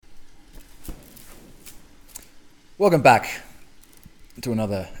Welcome back to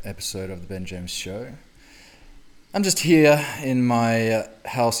another episode of the Ben James Show. I'm just here in my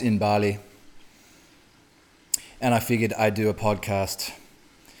house in Bali, and I figured I'd do a podcast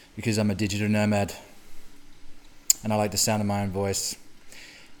because I'm a digital nomad and I like the sound of my own voice,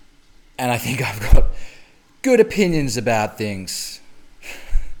 and I think I've got good opinions about things.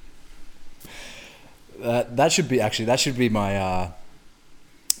 That should be my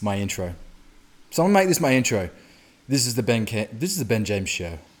my intro. So I'm gonna make this my intro. This is the Ben James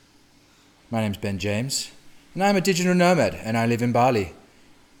Show. My name's Ben James, and I'm a digital nomad, and I live in Bali,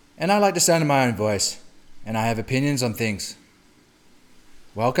 and I like the sound of my own voice, and I have opinions on things.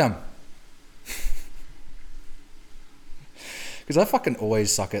 Welcome. Because I fucking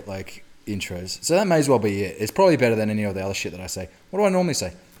always suck at intros, so that may as well be it. It's probably better than any of the other shit that I say. What do I normally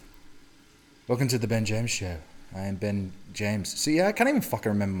say? Welcome to the Ben James Show. I am Ben James. See, I can't even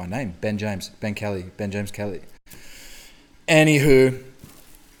fucking remember my name. Ben James, Ben Kelly, Ben James Kelly. Anywho,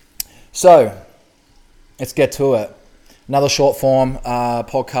 so let's get to it. Another short form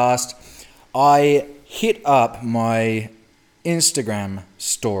podcast. I hit up my Instagram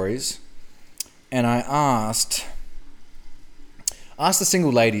stories and I asked the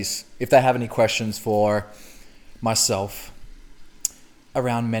single ladies if they have any questions for myself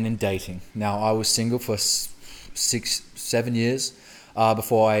around men and dating. Now, I was single for 6-7 years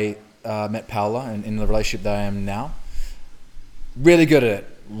before I met Paola and in the relationship that I am now. Really good at it.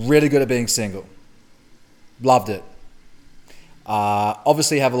 Really good at being single. Loved it.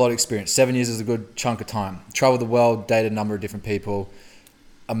 Obviously have a lot of experience. 7 years is a good chunk of time. Traveled the world, dated a number of different people.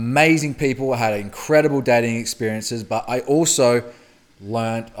 Amazing people. I had incredible dating experiences, but I also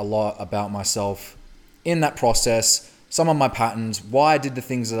learned a lot about myself in that process. Some of my patterns, why I did the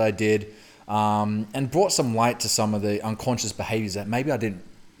things that I did, and brought some light to some of the unconscious behaviors that maybe I didn't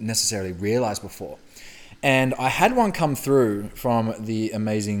necessarily realize before. And I had one come through from the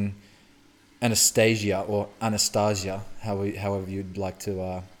amazing Anastasia, however you'd like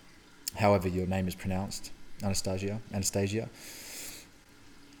to, however your name is pronounced, Anastasia. And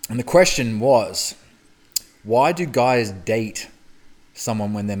the question was, why do guys date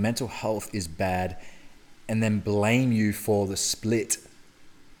someone when their mental health is bad and then blame you for the split?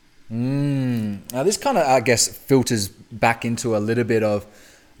 Now this kind of, I guess, filters back into a little bit of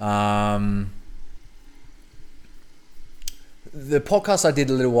the podcast I did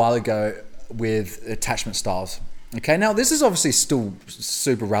a little while ago with attachment styles. Okay, now this is obviously still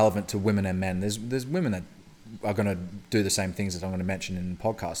super relevant to women and men. There's women that are going to do the same things that I'm going to mention in the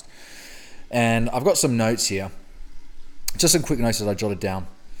podcast. And I've got some notes here. Just some quick notes that I jotted down.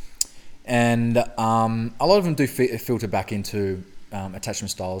 And a lot of them do filter back into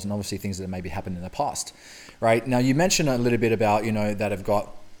attachment styles and obviously things that maybe happened in the past, right? Now, you mentioned a little bit about, that have got,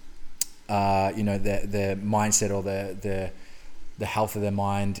 their mindset or the health of their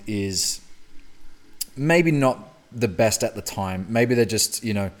mind is maybe not the best at the time. Maybe they're just,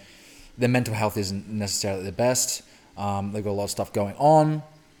 their mental health isn't necessarily the best. They've got a lot of stuff going on,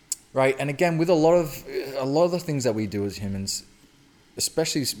 right? And again, with a lot of the things that we do as humans,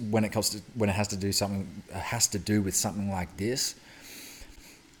 especially when it has to do with something like this,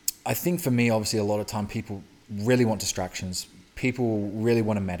 I think for me, obviously, a lot of time people really want distractions. People really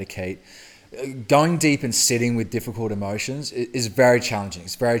want to medicate. Going deep and sitting with difficult emotions is very challenging.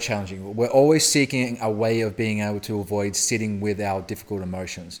 It's very challenging. We're always seeking a way of being able to avoid sitting with our difficult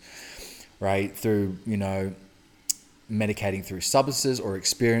emotions, right? Through, medicating through substances or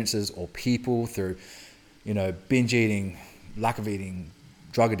experiences or people, through, binge eating, lack of eating,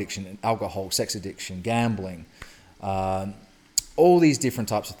 drug addiction, alcohol, sex addiction, gambling, all these different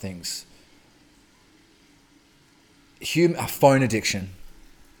types of things. Phone addiction,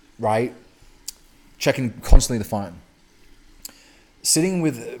 right? Checking constantly the phone. Sitting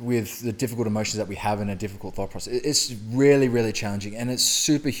with the difficult emotions that we have in a difficult thought process, it's really, really challenging, and it's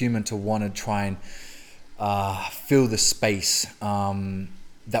superhuman to want to try and fill the space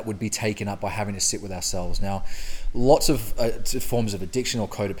that would be taken up by having to sit with ourselves. Now, lots of forms of addiction or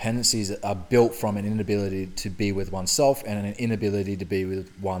codependencies are built from an inability to be with oneself and an inability to be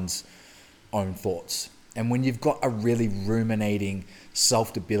with one's own thoughts. And when you've got a really ruminating,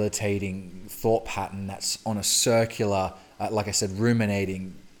 self-debilitating thought pattern that's on a circular, like I said,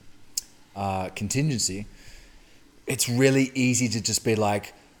 ruminating contingency, it's really easy to just be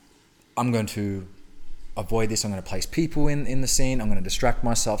like, I'm going to avoid this, I'm going to place people in the scene, I'm going to distract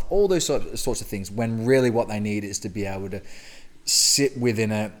myself, all those sorts of things, when really what they need is to be able to sit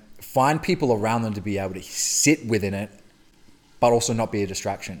within it, find people around them to be able to sit within it, but also not be a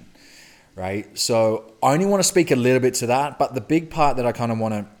distraction, right? So I only want to speak a little bit to that, but the big part that I kind of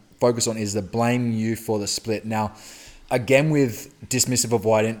want to focus on is the blaming you for the split. Now, again, with dismissive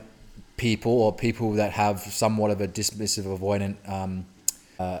avoidant people, or people that have somewhat of a dismissive avoidant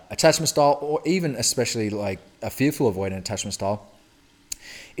attachment style, or even especially like a fearful avoidant attachment style,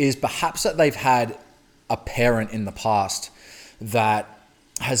 is perhaps that they've had a parent in the past that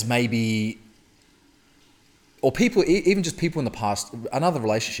has maybe, or people, even just people in the past, another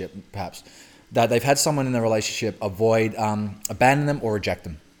relationship perhaps, that they've had someone in the relationship avoid, abandon them or reject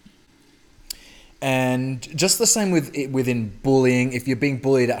them. And just the same within bullying. If you're being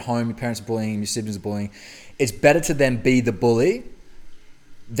bullied at home, your parents are bullying, your siblings are bullying, it's better to then be the bully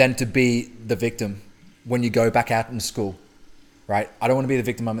than to be the victim when you go back out in school, right? I don't want to be the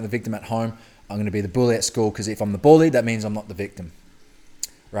victim. I'm the victim at home. I'm going to be the bully at school, because if I'm the bully, that means I'm not the victim,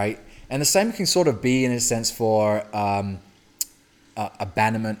 right? And the same can sort of be in a sense for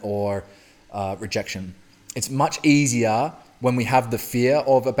abandonment or rejection. It's much easier when we have the fear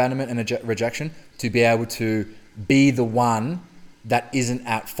of abandonment and rejection to be able to be the one that isn't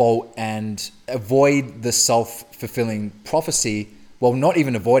at fault and avoid the self-fulfilling prophecy. Well, not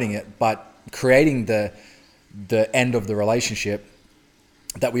even avoiding it, but creating the end of the relationship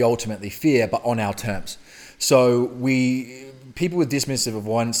that we ultimately fear, but on our terms. So people with dismissive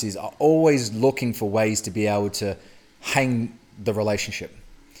avoidances are always looking for ways to be able to hang the relationship,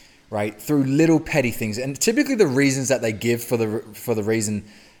 right? Through little petty things. And typically the reasons that they give for the reason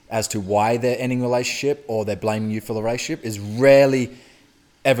as to why they're ending relationship or they're blaming you for the relationship is rarely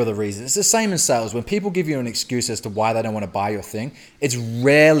ever the reason. It's the same in sales. When people give you an excuse as to why they don't want to buy your thing, it's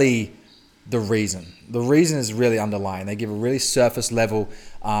rarely the reason. The reason is really underlying. They give a really surface level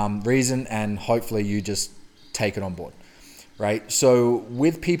reason, and hopefully you just take it on board, right? So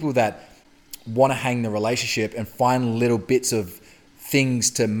with people that want to hang the relationship and find little bits of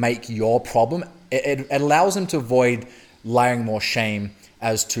things to make your problem, it allows them to avoid layering more shame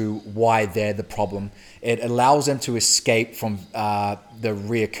as to why they're the problem. It allows them to escape from the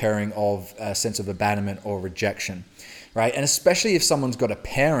reoccurring of a sense of abandonment or rejection, right? And especially if someone's got a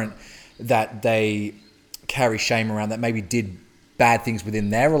parent that they carry shame around, that maybe did bad things within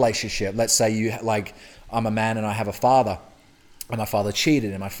their relationship. Let's say I'm a man and I have a father, and my father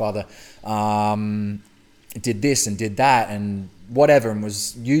cheated, and my father did this and did that and whatever,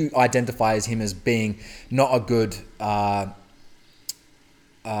 and you identify as him as being not a good,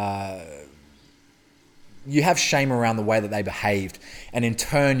 you have shame around the way that they behaved, and in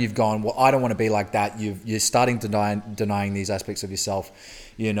turn you've gone, well, I don't want to be like that. You're starting denying these aspects of yourself.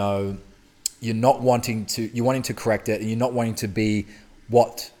 You know, you're wanting to correct it, and you're not wanting to be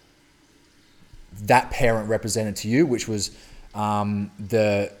what that parent represented to you, which was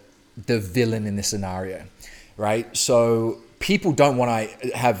the villain in this scenario, right? So people don't want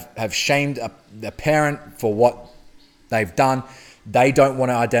to have shamed a parent for what they've done. They don't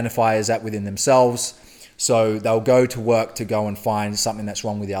want to identify as that within themselves. So they'll go to work to go and find something that's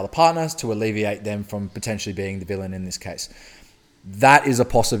wrong with the other partners to alleviate them from potentially being the villain in this case. That is a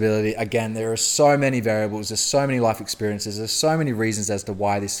possibility. Again, there are so many variables, there's so many life experiences, there's so many reasons as to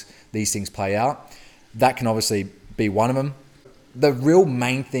why these things play out. That can obviously be one of them. The real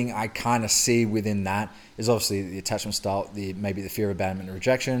main thing I kind of see within that is obviously the attachment style, maybe the fear of abandonment and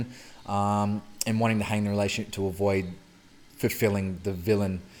rejection, and wanting to hang the relationship to avoid fulfilling the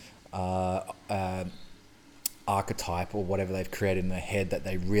villain archetype or whatever they've created in their head that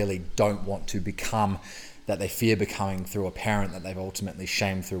they really don't want to become, that they fear becoming through a parent that they've ultimately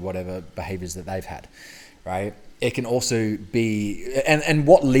shamed through whatever behaviors that they've had, right? It can also be, and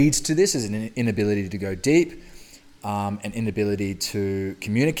what leads to this is an inability to go deep, an inability to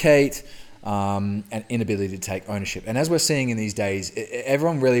communicate, an inability to take ownership. And as we're seeing in these days,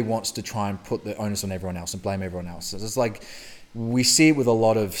 everyone really wants to try and put the onus on everyone else and blame everyone else. So it's like we see it with a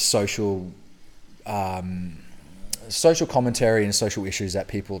lot of social commentary and social issues that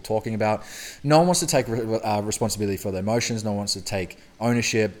people are talking about. No one wants to take responsibility for their emotions. No one wants to take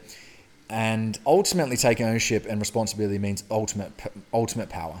ownership. And ultimately taking ownership and responsibility means ultimate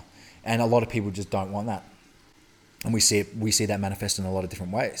power. And a lot of people just don't want that. And we see that manifest in a lot of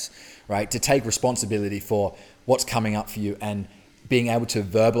different ways, right? To take responsibility for what's coming up for you and being able to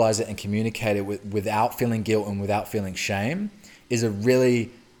verbalize it and communicate it without feeling guilt and without feeling shame is a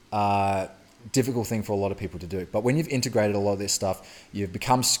really difficult thing for a lot of people to do. But when you've integrated a lot of this stuff, you've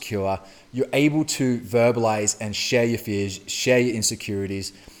become secure, you're able to verbalize and share your fears, share your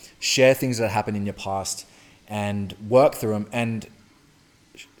insecurities, share things that happened in your past and work through them. And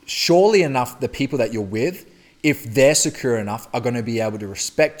surely enough, the people that you're with, if they're secure enough, are going to be able to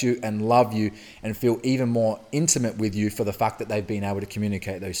respect you and love you and feel even more intimate with you for the fact that they've been able to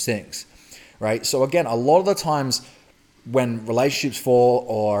communicate those things, right? So again, a lot of the times when relationships fall,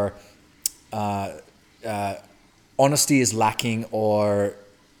 or honesty is lacking, or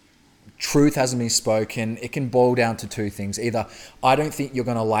truth hasn't been spoken, it can boil down to two things. Either I don't think you're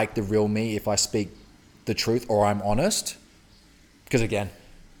going to like the real me if I speak the truth, or I'm honest. Because again,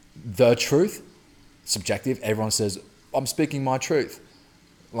 the truth, subjective. Everyone says, I'm speaking my truth.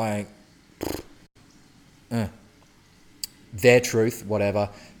 Like, their truth, whatever.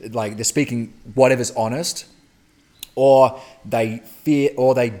 Like, they're speaking whatever's honest, or they fear,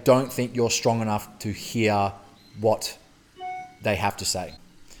 or they don't think you're strong enough to hear what they have to say.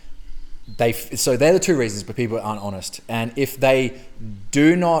 So they're the two reasons, but people aren't honest. And if they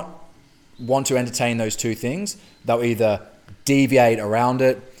do not want to entertain those two things, they'll either deviate around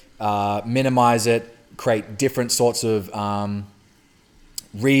it, minimize it, create different sorts of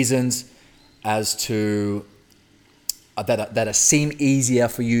reasons as to that seem easier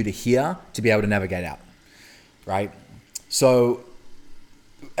for you to hear, to be able to navigate out, right? So,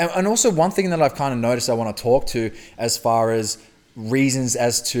 and also one thing that I've kind of noticed I want to talk to as far as reasons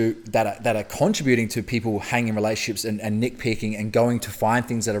as to that are contributing to people hanging in relationships and nitpicking and going to find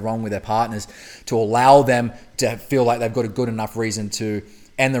things that are wrong with their partners to allow them to feel like they've got a good enough reason to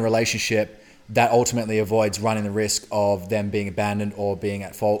end the relationship, that ultimately avoids running the risk of them being abandoned or being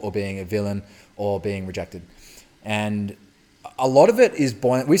at fault or being a villain or being rejected. And a lot of it is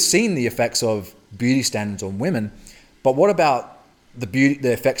we've seen the effects of beauty standards on women, but what about the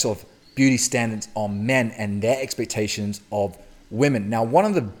effects of beauty standards on men and their expectations of women? Now, one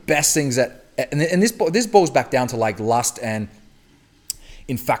of the best things that, and this boils back down to like lust and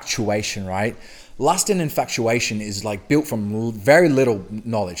infatuation, right? Lust and infatuation is like built from very little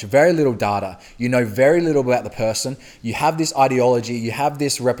knowledge, very little data. You know very little about the person. You have this ideology, you have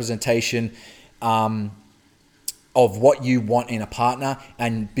this representation of what you want in a partner.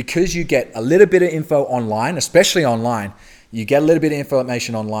 And because you get a little bit of info online, especially online, you get a little bit of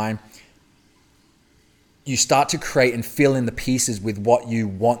information online, you start to create and fill in the pieces with what you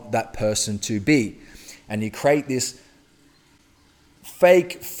want that person to be. And you create this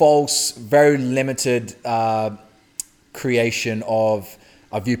fake, false, very limited creation of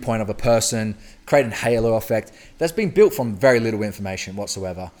a viewpoint of a person, create a halo effect that's been built from very little information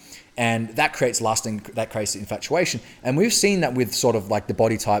whatsoever. And that creates lust and that creates infatuation. And we've seen that with sort of like the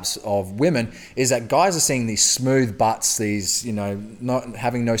body types of women, is that guys are seeing these smooth butts, these, not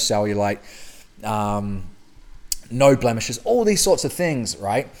having no cellulite, no blemishes, all these sorts of things,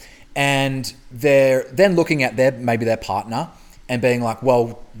 right? And they're then looking at maybe their partner and being like,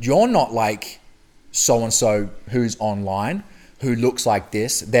 well, you're not like so-and-so who's online, who looks like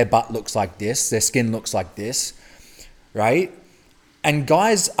this, their butt looks like this, their skin looks like this, right? And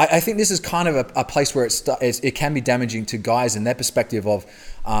guys, I think this is kind of a place where it can be damaging to guys in their perspective of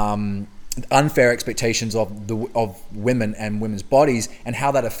unfair expectations of women and women's bodies, and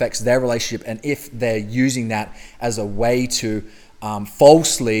how that affects their relationship, and if they're using that as a way to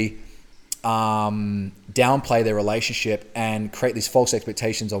falsely downplay their relationship and create these false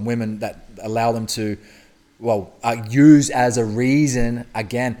expectations on women that allow them to use as a reason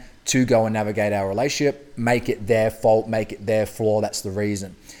again to go and navigate our relationship, make it their fault, make it their flaw. That's the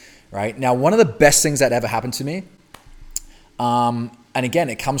reason, right? Now, one of the best things that ever happened to me, and again,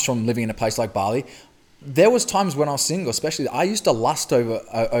 it comes from living in a place like Bali. There was times when I was single, especially, I used to lust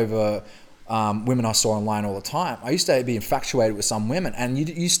over women I saw online all the time. I used to be infatuated with some women, and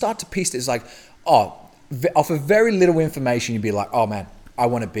you start to piece it. It's like, off of very little information, you'd be like, oh man, I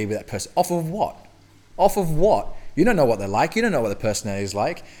want to be with that person. Off of what? Off of what? You don't know what they're like. You don't know what their personality is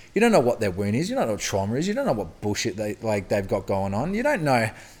like. You don't know what their wound is. You don't know what trauma is. You don't know what bullshit they've got going on. You don't know.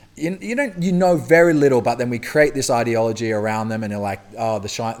 You know very little, but then we create this ideology around them, and they're like, oh, the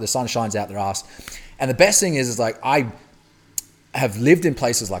sun shines out their ass. And the best thing is like, I have lived in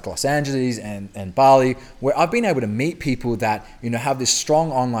places like Los Angeles and Bali, where I've been able to meet people that have this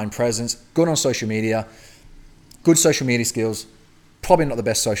strong online presence, good on social media, good social media skills, probably not the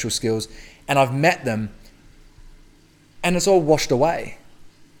best social skills, and I've met them, and it's all washed away.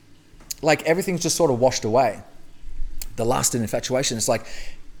 Like, everything's just sort of washed away. The lust and infatuation, it's like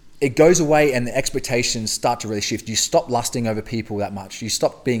it goes away, and the expectations start to really shift. You stop lusting over people that much. You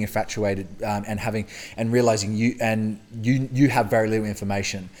stop being infatuated and realizing you have very little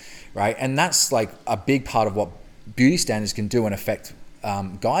information, right? And that's like a big part of what beauty standards can do and affect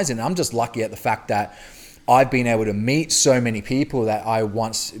guys. And I'm just lucky at the fact that I've been able to meet so many people that I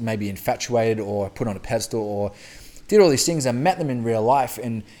once maybe infatuated or put on a pedestal or did all these things, and met them in real life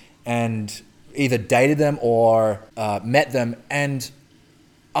and either dated them or met them. And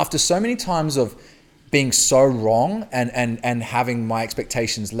after so many times of being so wrong and having my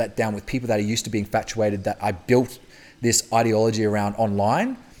expectations let down with people that I used to be infatuated, that I built this ideology around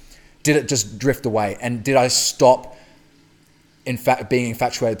online, did it just drift away? And did I stop in fact being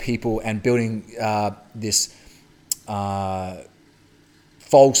infatuated with people and building this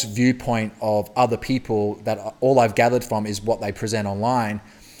false viewpoint of other people that all I've gathered from is what they present online?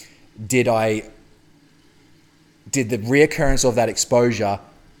 Did the reoccurrence of that exposure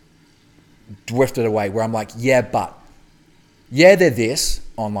drifted away, where I'm like, yeah, they're this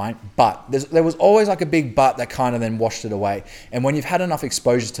online, but there was always like a big but that kind of then washed it away. And when you've had enough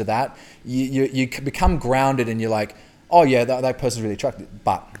exposure to that, you become grounded, and you're like, oh yeah, that person's really attractive,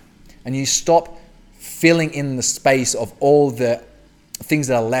 and you stop filling in the space of all the things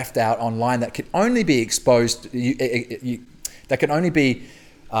that are left out online that can only be exposed, that can only be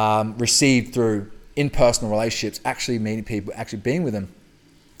received through in-personal relationships, actually meeting people, actually being with them.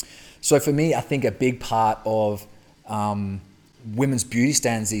 So for me, I think a big part of women's beauty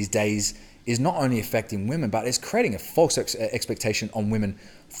standards these days is not only affecting women, but it's creating a false expectation on women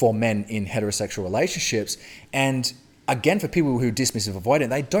for men in heterosexual relationships. And again, for people who are dismissive avoidant,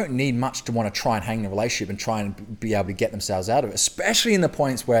 they don't need much to want to try and hang in a relationship and try and be able to get themselves out of it, especially in the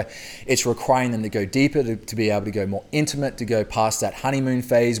points where it's requiring them to go deeper, to be able to go more intimate, to go past that honeymoon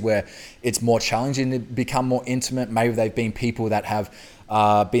phase where it's more challenging to become more intimate. Maybe they've been people that have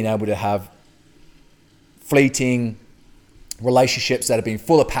been able to have fleeting relationships that have been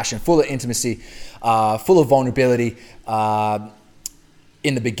full of passion, full of intimacy, full of vulnerability,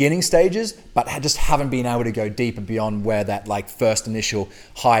 in the beginning stages, but just haven't been able to go deeper beyond where that like first initial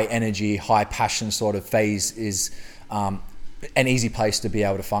high energy, high passion sort of phase is an easy place to be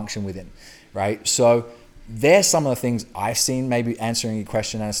able to function within, right? So there's some of the things I've seen, maybe answering your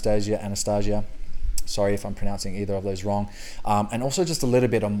question, Anastasia. Sorry if I'm pronouncing either of those wrong. And also just a little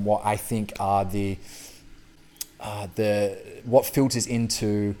bit on what I think are what filters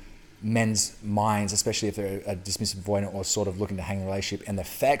into men's minds, especially if they're a dismissive avoidant or sort of looking to hang in a relationship, and the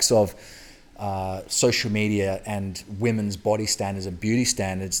effects of social media and women's body standards and beauty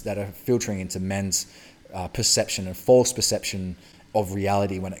standards that are filtering into men's perception and false perception of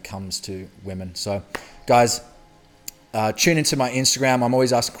reality when it comes to women. So guys, tune into my Instagram. I'm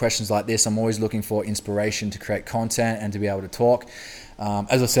always asking questions like this. I'm always looking for inspiration to create content and to be able to talk.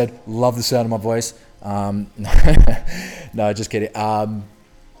 As I said, love the sound of my voice. No, just kidding.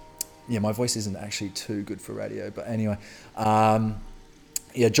 Yeah, my voice isn't actually too good for radio, but anyway,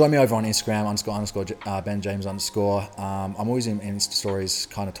 join me over on Instagram, _Ben James _. I'm always in Insta stories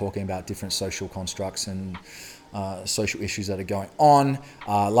kind of talking about different social constructs and social issues that are going on.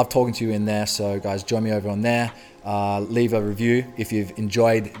 Love talking to you in there. So guys, join me over on there. Leave a review if you've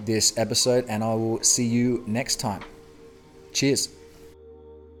enjoyed this episode, and I will see you next time. Cheers.